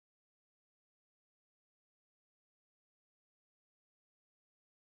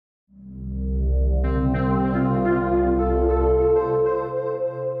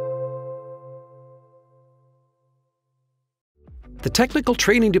The Technical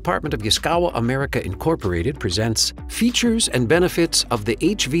Training Department of Yaskawa America Incorporated presents Features and Benefits of the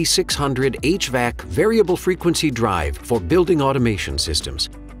HV600 HVAC Variable Frequency Drive for Building Automation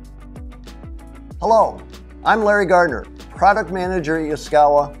Systems. Hello, I'm Larry Gardner, Product Manager at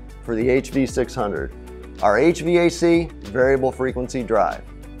Yaskawa for the HV600, our HVAC Variable Frequency Drive.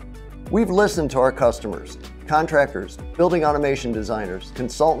 We've listened to our customers, contractors, building automation designers,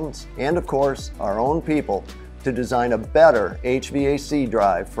 consultants, and of course, our own people to design a better HVAC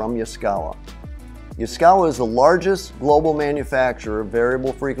drive from Yaskawa. Yaskawa is the largest global manufacturer of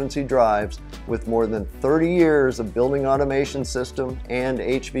variable frequency drives with more than 30 years of building automation system and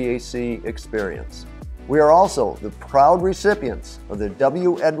HVAC experience. We are also the proud recipients of the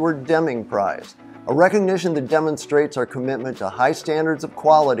W. Edward Deming Prize, a recognition that demonstrates our commitment to high standards of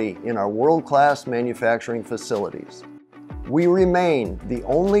quality in our world-class manufacturing facilities. We remain the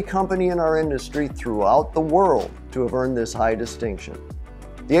only company in our industry throughout the world to have earned this high distinction.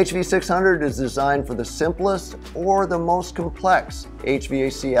 The HV600 is designed for the simplest or the most complex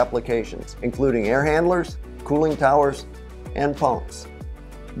HVAC applications, including air handlers, cooling towers, and pumps.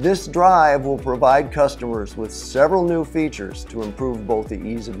 This drive will provide customers with several new features to improve both the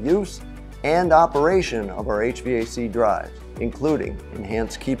ease of use and operation of our HVAC drives, including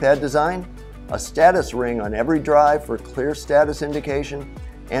enhanced keypad design, a status ring on every drive for clear status indication,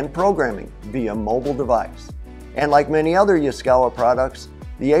 and programming via mobile device. And like many other Yaskawa products,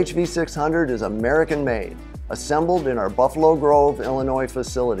 the HV600 is American-made, assembled in our Buffalo Grove, Illinois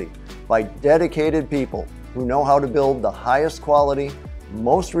facility by dedicated people who know how to build the highest quality,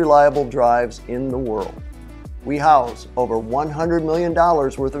 most reliable drives in the world. We house over $100 million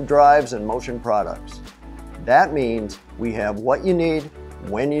worth of drives and motion products. That means we have what you need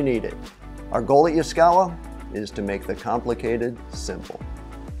when you need it. Our goal at Yaskawa is to make the complicated simple.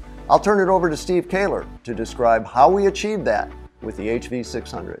 I'll turn it over to Steve Kaler to describe how we achieve that with the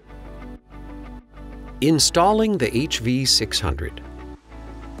HV600. Installing the HV600.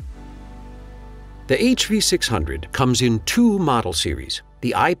 The HV600 comes in two model series.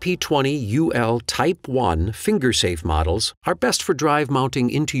 The IP20UL Type 1 finger-safe models are best for drive mounting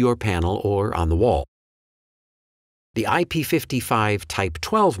into your panel or on the wall. The IP55 Type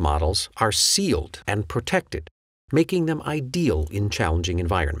 12 models are sealed and protected, making them ideal in challenging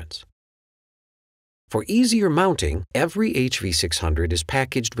environments. For easier mounting, every HV600 is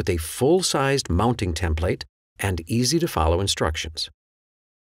packaged with a full-sized mounting template and easy-to-follow instructions.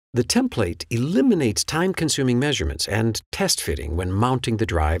 The template eliminates time-consuming measurements and test fitting when mounting the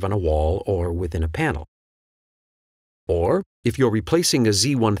drive on a wall or within a panel. Or, if you're replacing a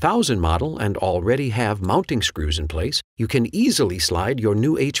Z1000 model and already have mounting screws in place, you can easily slide your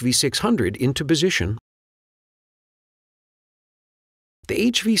new HV600 into position.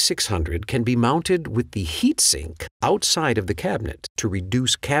 The HV600 can be mounted with the heatsink outside of the cabinet to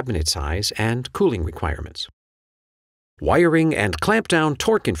reduce cabinet size and cooling requirements. Wiring and clamp-down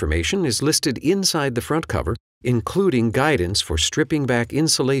torque information is listed inside the front cover, including guidance for stripping back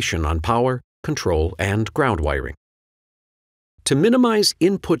insulation on power, control, and ground wiring. To minimize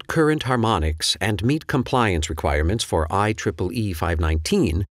input current harmonics and meet compliance requirements for IEEE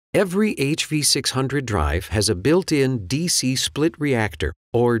 519, every HV600 drive has a built-in DC split reactor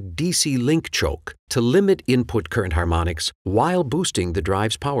or DC link choke to limit input current harmonics while boosting the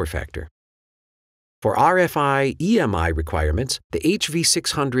drive's power factor. For RFI EMI requirements, the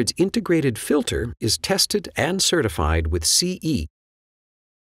HV600's integrated filter is tested and certified with CE.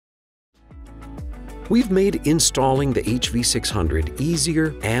 We've made installing the HV600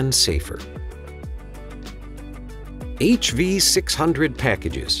 easier and safer. HV600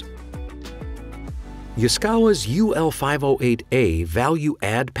 packages. Yaskawa's UL508A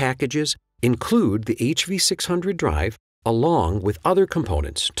value-add packages include the HV600 drive along with other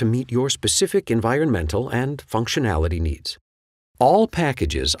components to meet your specific environmental and functionality needs. All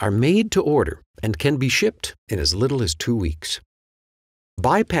packages are made to order and can be shipped in as little as 2 weeks.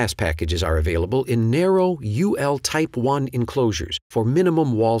 Bypass packages are available in narrow UL Type 1 enclosures for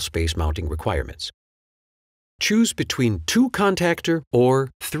minimum wall space mounting requirements. Choose between 2-contactor or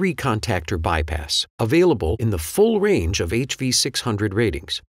 3-contactor bypass, available in the full range of HV600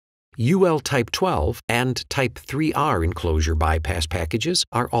 ratings. UL Type 12 and Type 3R enclosure bypass packages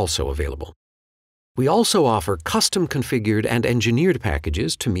are also available. We also offer custom-configured and engineered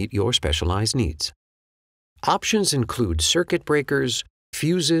packages to meet your specialized needs. Options include circuit breakers,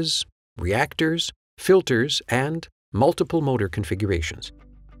 fuses, reactors, filters, and multiple motor configurations.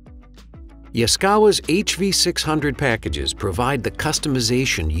 Yaskawa's HV600 packages provide the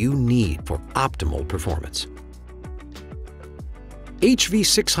customization you need for optimal performance.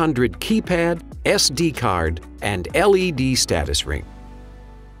 HV600 Keypad, SD card, and LED status ring.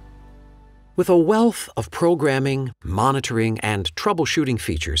 With a wealth of programming, monitoring, and troubleshooting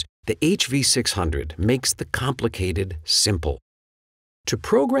features, the HV600 makes the complicated simple. To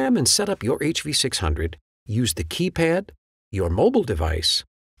program and set up your HV600, use the keypad, your mobile device,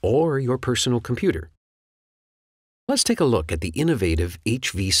 or your personal computer. Let's take a look at the innovative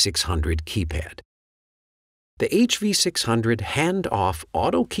HV600 keypad. The HV600 hand-off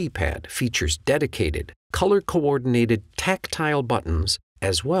auto keypad features dedicated, color-coordinated tactile buttons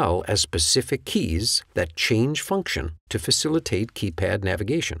as well as specific keys that change function to facilitate keypad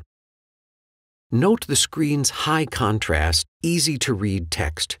navigation. Note the screen's high-contrast, easy-to-read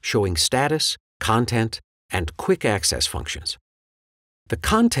text showing status, content, and quick access functions. The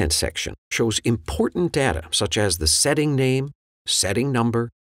Content section shows important data such as the setting name, setting number,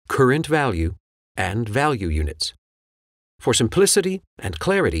 current value, and value units. For simplicity and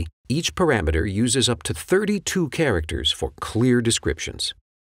clarity, each parameter uses up to 32 characters for clear descriptions.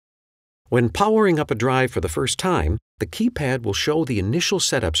 When powering up a drive for the first time, the keypad will show the initial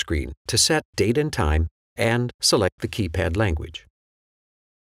setup screen to set date and time and select the keypad language.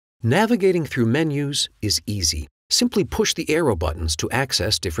 Navigating through menus is easy. Simply push the arrow buttons to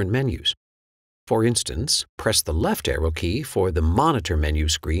access different menus. For instance, press the left arrow key for the Monitor menu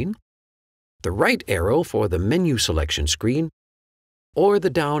screen, the right arrow for the Menu selection screen, or the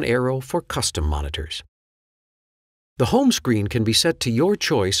down arrow for custom monitors. The home screen can be set to your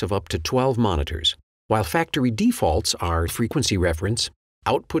choice of up to 12 monitors, while factory defaults are frequency reference,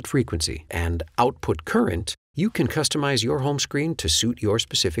 output frequency, and output current. You can customize your home screen to suit your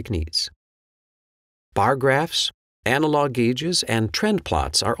specific needs. Bar graphs, analog gauges, and trend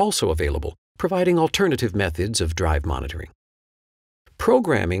plots are also available, providing alternative methods of drive monitoring.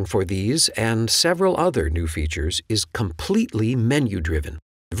 Programming for these and several other new features is completely menu-driven,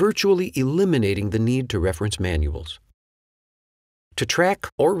 virtually eliminating the need to reference manuals. To track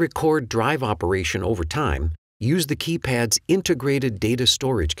or record drive operation over time, use the keypad's integrated data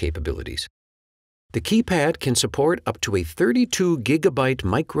storage capabilities. The keypad can support up to a 32 GB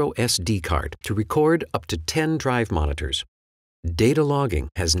micro SD card to record up to 10 drive monitors. Data logging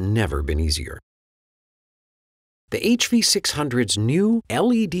has never been easier. The HV600's new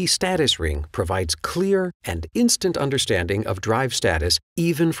LED status ring provides clear and instant understanding of drive status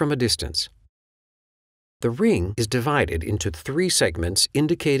even from a distance. The ring is divided into 3 segments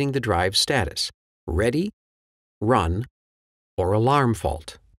indicating the drive status: ready, run, or alarm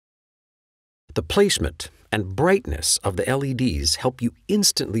fault. The placement and brightness of the LEDs help you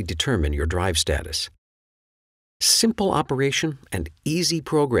instantly determine your drive status. Simple operation and easy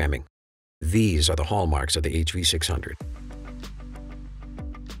programming. These are the hallmarks of the HV600.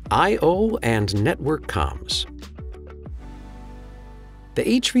 I/O and network comms. The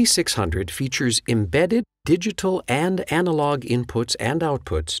HV600 features embedded digital and analog inputs and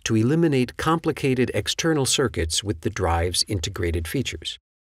outputs to eliminate complicated external circuits with the drive's integrated features.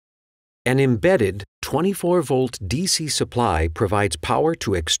 An embedded 24-volt DC supply provides power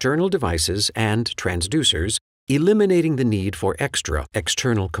to external devices and transducers, eliminating the need for extra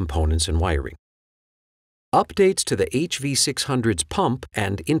external components and wiring. Updates to the HV600's pump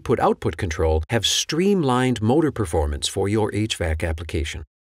and input-output control have streamlined motor performance for your HVAC application.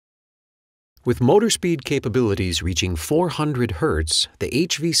 With motor speed capabilities reaching 400 Hz, the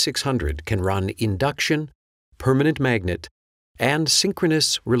HV600 can run induction, permanent magnet, and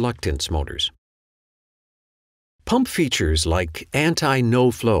synchronous reluctance motors. Pump features like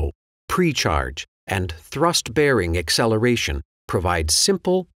anti-no-flow, pre-charge, and thrust-bearing acceleration provide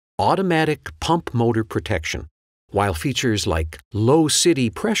simple, automatic pump motor protection, while features like low city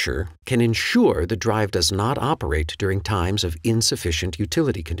pressure can ensure the drive does not operate during times of insufficient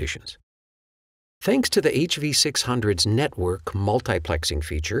utility conditions. Thanks to the HV600's network multiplexing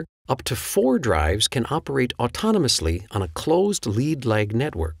feature, up to 4 drives can operate autonomously on a closed lead-lag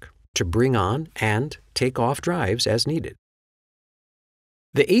network to bring on and take off drives as needed.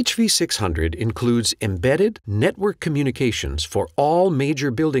 The HV600 includes embedded network communications for all major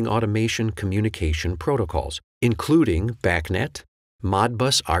building automation communication protocols, including BACnet,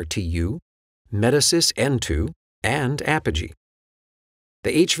 Modbus RTU, Metasys N2, and Apogee.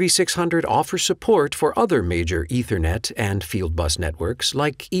 The HV600 offers support for other major Ethernet and Fieldbus networks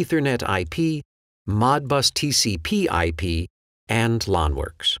like Ethernet IP, Modbus TCP IP, and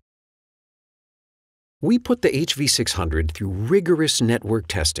LANWorks. We put the HV600 through rigorous network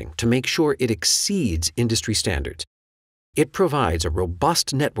testing to make sure it exceeds industry standards. It provides a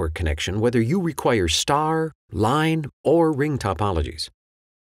robust network connection whether you require star, line, or ring topologies.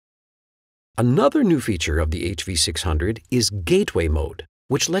 Another new feature of the HV600 is Gateway Mode,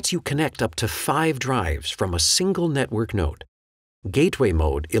 which lets you connect up to 5 drives from a single network node. Gateway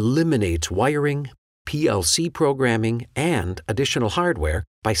mode eliminates wiring, PLC programming, and additional hardware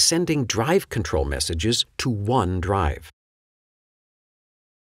by sending drive control messages to one drive.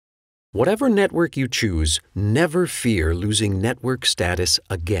 Whatever network you choose, never fear losing network status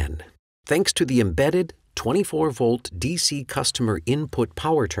again. Thanks to the embedded 24-volt DC customer input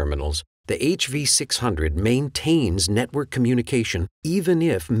power terminals, the HV600 maintains network communication even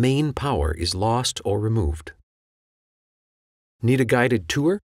if main power is lost or removed. Need a guided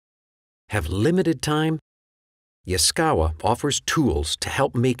tour? Have limited time? Yaskawa offers tools to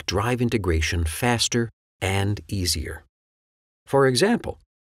help make drive integration faster and easier. For example,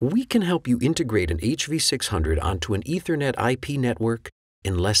 we can help you integrate an HV600 onto an Ethernet IP network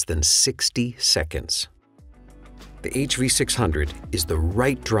in less than 60 seconds. The HV600 is the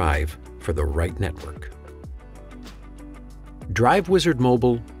right drive for the right network. DriveWizard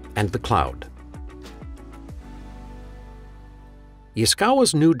Mobile and the Cloud.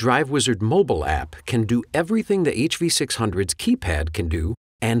 Yaskawa's new DriveWizard mobile app can do everything the HV600's Keypad can do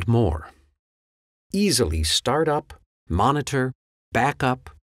and more. Easily start up, monitor,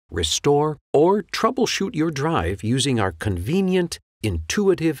 backup, restore, or troubleshoot your drive using our convenient,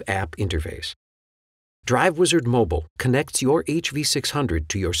 intuitive app interface. DriveWizard Mobile connects your HV600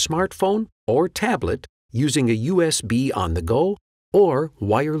 to your smartphone or tablet using a USB on-the-go or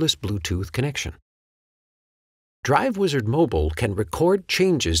wireless Bluetooth connection. DriveWizard Mobile can record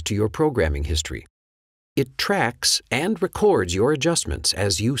changes to your programming history. It tracks and records your adjustments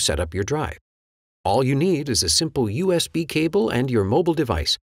as you set up your drive. All you need is a simple USB cable and your mobile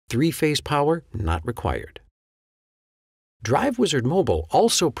device. 3-phase power not required. DriveWizard Mobile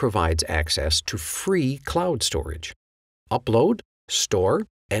also provides access to free cloud storage. Upload, store,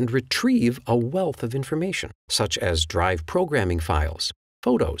 and retrieve a wealth of information, such as drive programming files,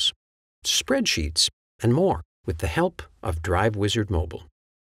 photos, spreadsheets, and more, with the help of DriveWizard Mobile.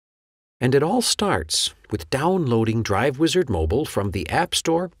 And it all starts with downloading DriveWizard Mobile from the App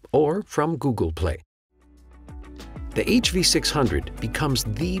Store or from Google Play. The HV600 becomes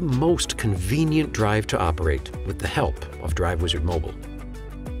the most convenient drive to operate with the help of DriveWizard Mobile.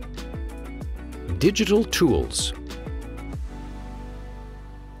 Digital tools.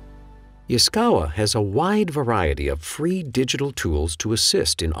 Yaskawa has a wide variety of free digital tools to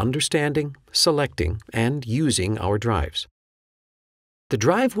assist in understanding, selecting, and using our drives. The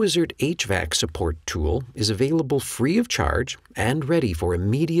DriveWizard HVAC support tool is available free of charge and ready for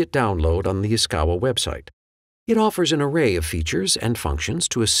immediate download on the Yaskawa website. It offers an array of features and functions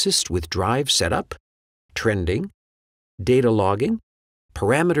to assist with drive setup, trending, data logging,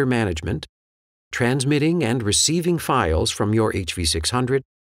 parameter management, transmitting and receiving files from your HV600,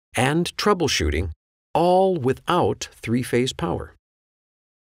 and troubleshooting, all without 3-phase power.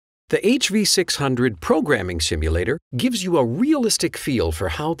 The HV600 Programming Simulator gives you a realistic feel for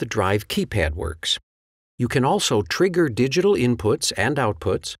how the drive keypad works. You can also trigger digital inputs and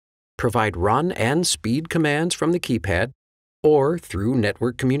outputs, provide run and speed commands from the keypad or through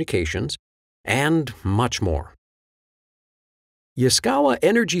network communications, and much more. Yaskawa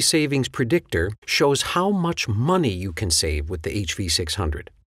Energy Savings Predictor shows how much money you can save with the HV600.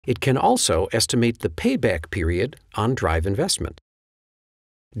 It can also estimate the payback period on drive investment.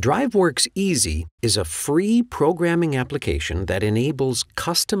 DriveWorks Easy is a free programming application that enables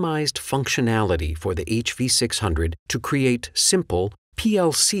customized functionality for the HV600 to create simple,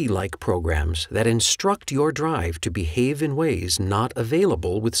 PLC-like programs that instruct your drive to behave in ways not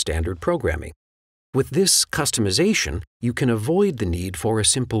available with standard programming. With this customization, you can avoid the need for a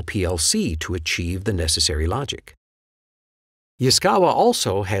simple PLC to achieve the necessary logic. Yaskawa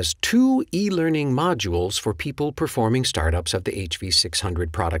also has 2 e-learning modules for people performing startups of the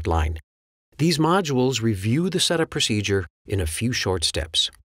HV600 product line. These modules review the setup procedure in a few short steps.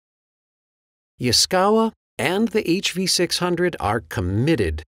 Yaskawa and the HV600 are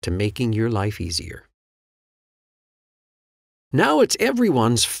committed to making your life easier. Now it's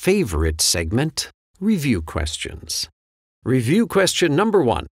everyone's favorite segment, review questions. Review question number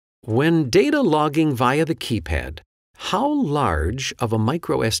 1. When data logging via the keypad, how large of a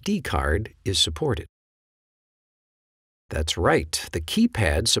microSD card is supported? That's right, the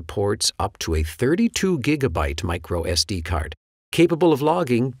keypad supports up to a 32 gigabyte microSD card, capable of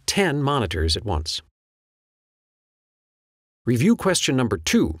logging 10 monitors at once. Review question number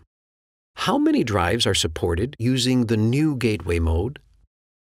 2. How many drives are supported using the new gateway mode?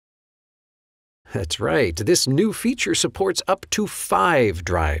 That's right, this new feature supports up to 5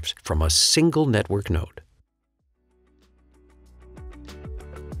 drives from a single network node.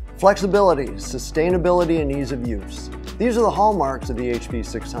 Flexibility, sustainability, and ease of use. These are the hallmarks of the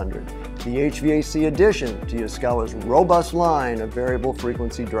HV600, the HVAC addition to Yaskawa's robust line of variable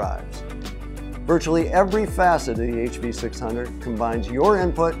frequency drives. Virtually every facet of the HV600 combines your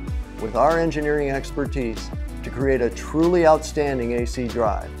input with our engineering expertise to create a truly outstanding AC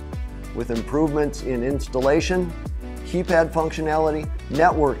drive, with improvements in installation, keypad functionality,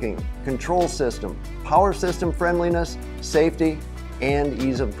 networking, control system, power system friendliness, safety, and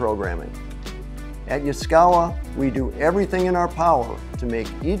ease of programming. At Yaskawa, we do everything in our power to make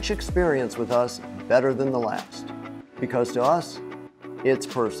each experience with us better than the last, because to us, it's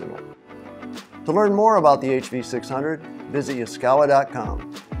personal. To learn more about the HV600, visit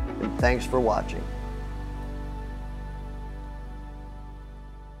yaskawa.com, and thanks for watching.